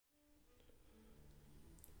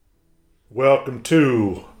Welcome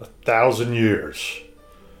to 1,000 years.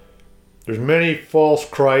 There's many false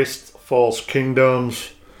Christs, false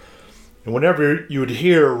kingdoms, and whenever you would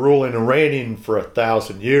hear ruling and reigning for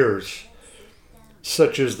 1,000 years,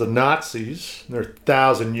 such as the Nazis, their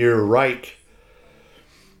 1,000-year Reich,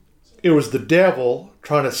 it was the devil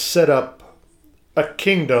trying to set up a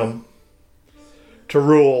kingdom to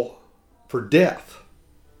rule for death.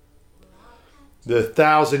 The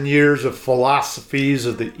 1,000 years of philosophies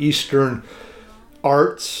of the Eastern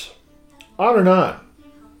arts, on and on.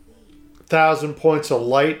 1,000 points of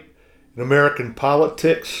light in American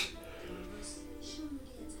politics.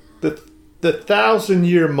 The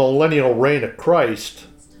 1,000-year millennial reign of Christ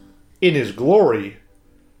in his glory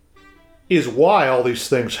is why all these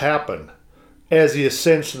things happen as he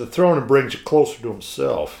ascends to the throne and brings you closer to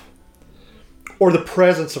himself. Or the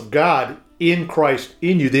presence of God in Christ,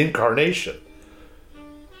 in you, the incarnation.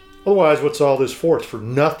 Otherwise, what's all this for? It's for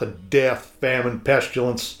nothing. Death, famine,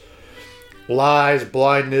 pestilence, lies,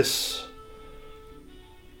 blindness.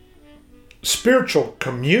 Spiritual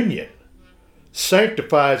communion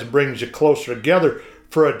sanctifies and brings you closer together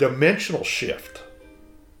for a dimensional shift.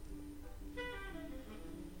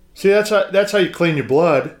 See, that's how you clean your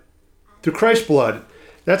blood, through Christ's blood.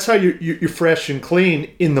 That's how you're fresh and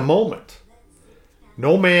clean in the moment.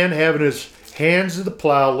 No man having his hands to the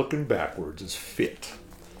plow looking backwards is fit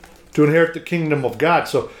to inherit the kingdom of God.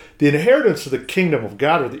 So the inheritance of the kingdom of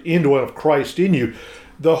God, or the indwelling of Christ in you,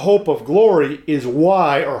 the hope of glory, is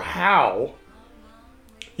why or how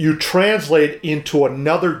you translate into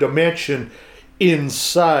another dimension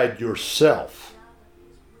inside yourself.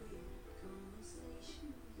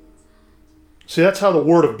 See, that's how the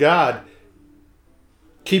Word of God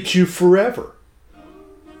keeps you forever.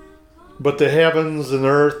 But the heavens and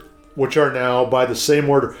earth, which are now by the same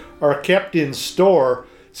word, are kept in store.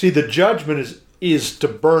 See, the judgment is to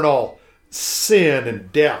burn all sin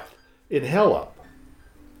and death in hell up.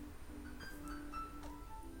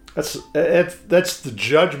 That's the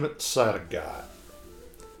judgment side of God.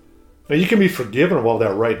 Now, you can be forgiven of all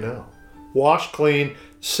that right now. Wash clean,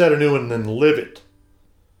 set anew, and then live it.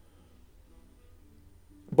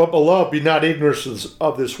 But, beloved, be not ignorant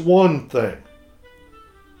of this one thing,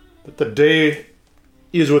 that the day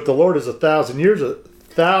is with the Lord as 1,000 years.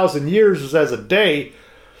 1,000 years is as a day.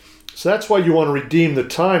 So that's why you want to redeem the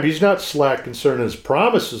time. He's not slack concerning his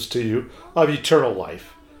promises to you of eternal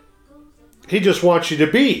life. He just wants you to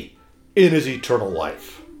be in his eternal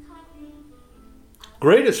life.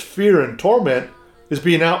 Greatest fear and torment is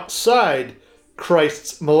being outside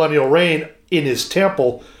Christ's millennial reign in his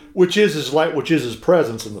temple, which is his light, which is his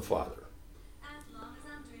presence in the Father,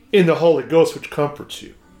 in the Holy Ghost, which comforts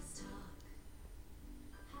you.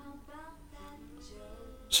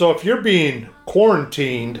 So if you're being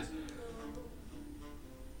quarantined,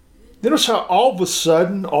 notice how all of a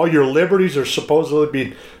sudden all your liberties are supposedly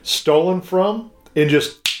being stolen from and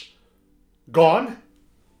just gone?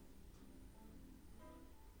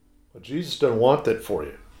 Well, Jesus doesn't want that for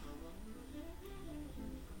you.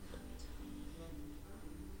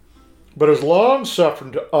 But as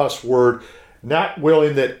long-suffering to us word, not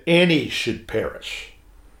willing that any should perish,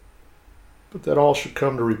 but that all should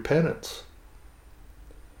come to repentance.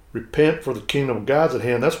 Repent, for the kingdom of God's at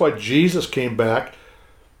hand. That's why Jesus came back.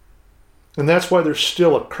 And that's why there's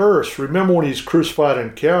still a curse. Remember when he's crucified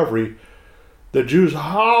on Calvary, the Jews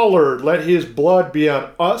hollered, "Let his blood be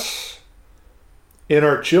on us and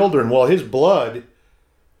our children." Well, his blood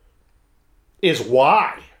is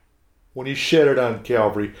why, when he shed it on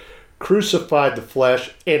Calvary, crucified the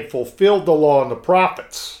flesh and fulfilled the law and the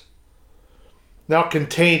prophets. Now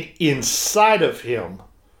contained inside of him,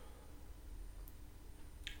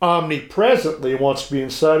 omnipresently wants to be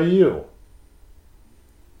inside of you.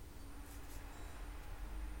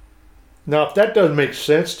 Now, if that doesn't make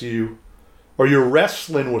sense to you, or you're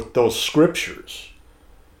wrestling with those scriptures,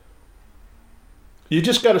 you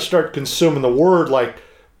just got to start consuming the word like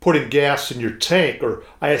putting gas in your tank, or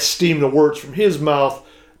I esteem the words from his mouth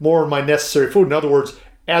more than my necessary food. In other words,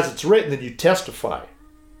 as it's written, then you testify.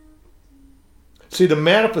 See, the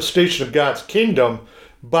manifestation of God's kingdom,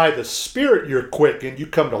 by the Spirit you're quickened, you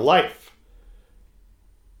come to life.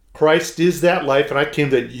 Christ is that life, and I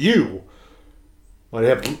came that you might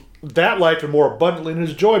have that life and more abundantly, and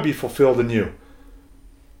his joy be fulfilled in you.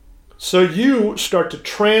 So you start to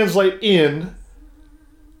translate in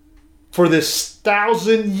for this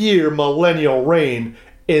 1,000-year millennial reign,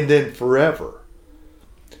 and then forever.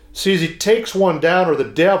 See, as he takes one down, or the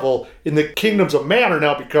devil, in the kingdoms of man are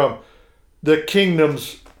now become the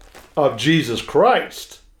kingdoms of Jesus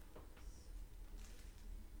Christ.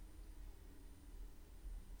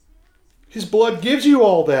 His blood gives you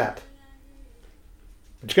all that.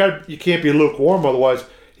 But you can't be lukewarm, otherwise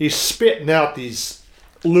he's spitting out these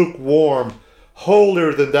lukewarm,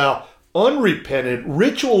 holier than thou, unrepentant,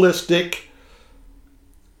 ritualistic,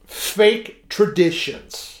 fake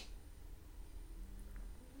traditions.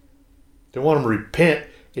 They want them to repent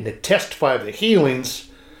and to testify of the healings,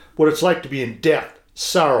 what it's like to be in death,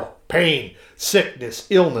 sorrow, pain, sickness,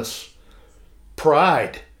 illness,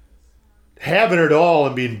 pride, having it all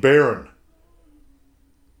and being barren.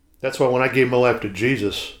 That's why when I gave my life to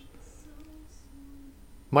Jesus,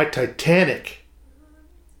 my Titanic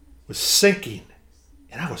was sinking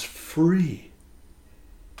and I was free.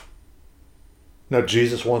 Now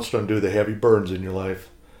Jesus wants to undo the heavy burdens in your life,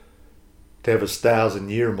 to have his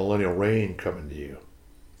 1,000-year millennial reign coming to you.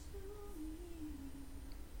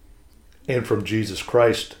 And from Jesus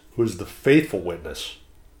Christ, who is the faithful witness,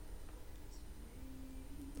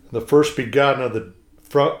 the first begotten of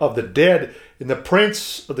the dead, and the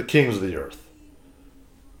prince of the kings of the earth.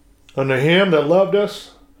 Unto him that loved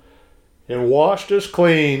us and washed us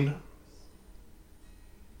clean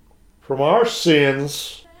from our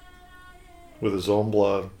sins with his own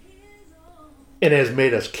blood, and has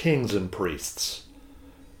made us kings and priests.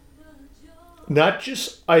 Not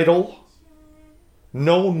just idle,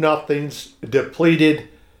 know-nothings, depleted,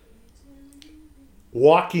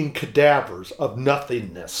 walking cadavers of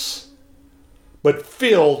nothingness, but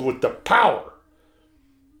filled with the power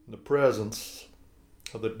and the presence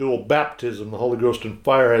of the dual baptism, the Holy Ghost and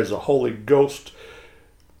fire, as the Holy Ghost,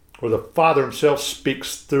 where the Father himself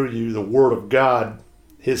speaks through you, the Word of God,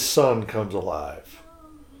 his Son comes alive.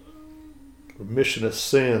 Remission of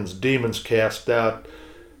sins, demons cast out,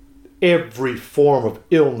 every form of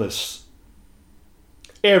illness,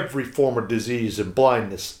 every form of disease and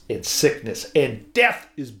blindness and sickness and death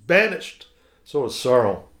is banished. So is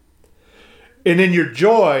sorrow. And then your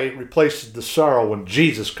joy replaces the sorrow when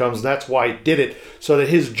Jesus comes. That's why he did it, so that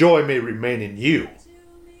his joy may remain in you.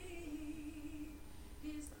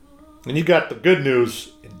 And you got the good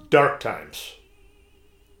news in dark times.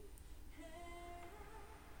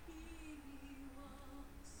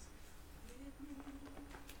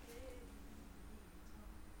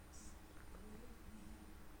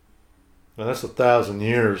 Now that's 1,000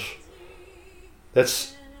 years.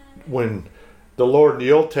 That's when the Lord in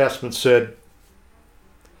the Old Testament said,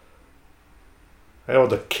 I own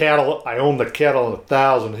the cattle on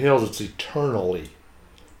 1,000 hills. It's eternally.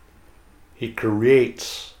 He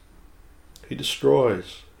creates. He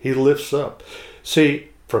destroys. He lifts up. See,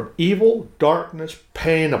 from evil, darkness,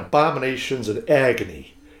 pain, abominations, and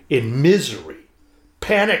agony, in misery,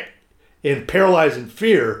 panic, and paralyzing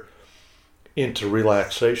fear, into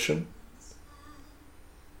relaxation,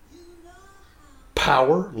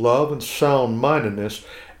 power, love, and sound-mindedness,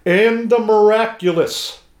 and the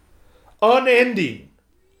miraculous, unending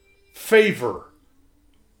favor.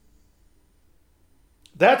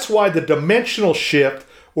 That's why the dimensional shift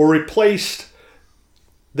will replace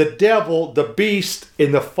the devil, the beast,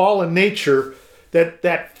 and the fallen nature.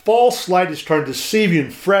 That false light is trying to deceive you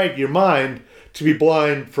and frag your mind to be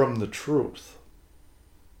blind from the truth.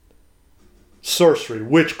 Sorcery,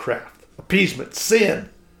 witchcraft, appeasement, sin.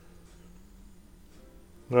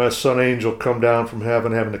 And a son angel come down from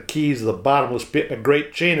heaven having the keys of the bottomless pit and a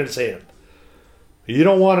great chain in his hand. You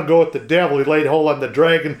don't want to go with the devil. He laid hold on the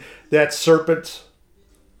dragon, that serpent.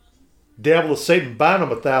 Devil is Satan, bound him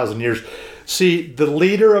 1,000 years. See, the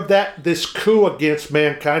leader of this coup against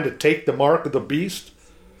mankind to take the mark of the beast,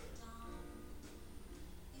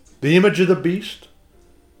 the image of the beast,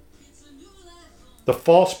 the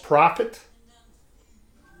false prophet,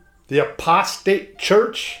 the apostate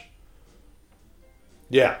church.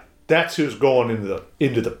 Yeah, that's who's going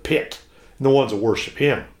into the pit, and the ones that worship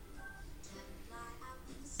him.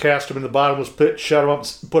 Cast him in the bottomless pit, shut him up,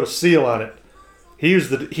 and put a seal on it. He's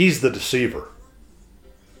the deceiver.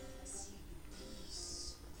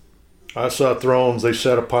 I saw thrones, they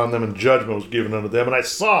sat upon them, and judgment was given unto them. And I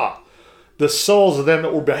saw the souls of them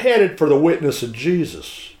that were beheaded for the witness of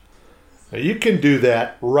Jesus. Now you can do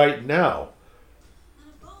that right now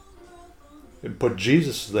and put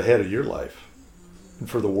Jesus as the head of your life, and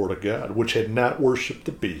for the Word of God, which had not worshipped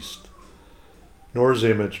the beast, nor his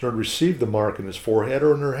image, nor received the mark in his forehead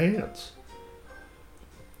or in their hands.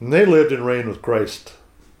 And they lived and reigned with Christ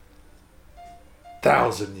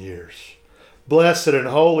 1,000 years. Blessed and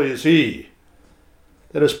holy is he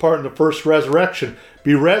that is part in the first resurrection.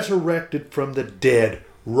 Be resurrected from the dead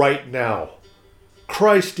right now.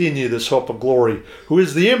 Christ in you, this hope of glory, who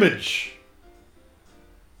is the image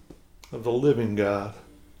of the living God.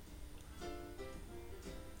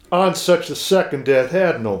 On such the second death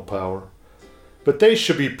had no power, but they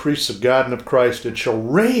shall be priests of God and of Christ, and shall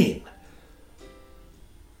reign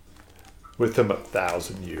with him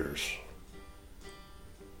 1,000 years.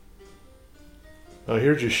 Now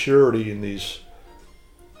here's your surety in these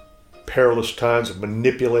perilous times of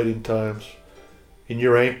manipulating times, and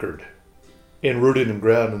you're anchored and rooted and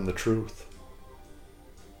grounded in the truth.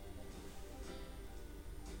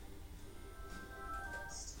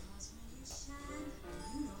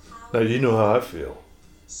 Now you know how I feel.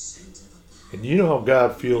 And you know how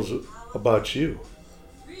God feels about you.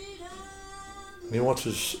 And He wants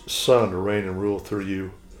His Son to reign and rule through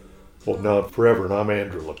you, well, now and forever. And I'm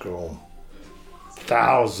Andrew LaCombe.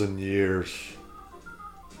 1,000 years.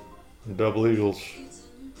 Double Eagles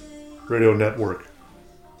Radio Network.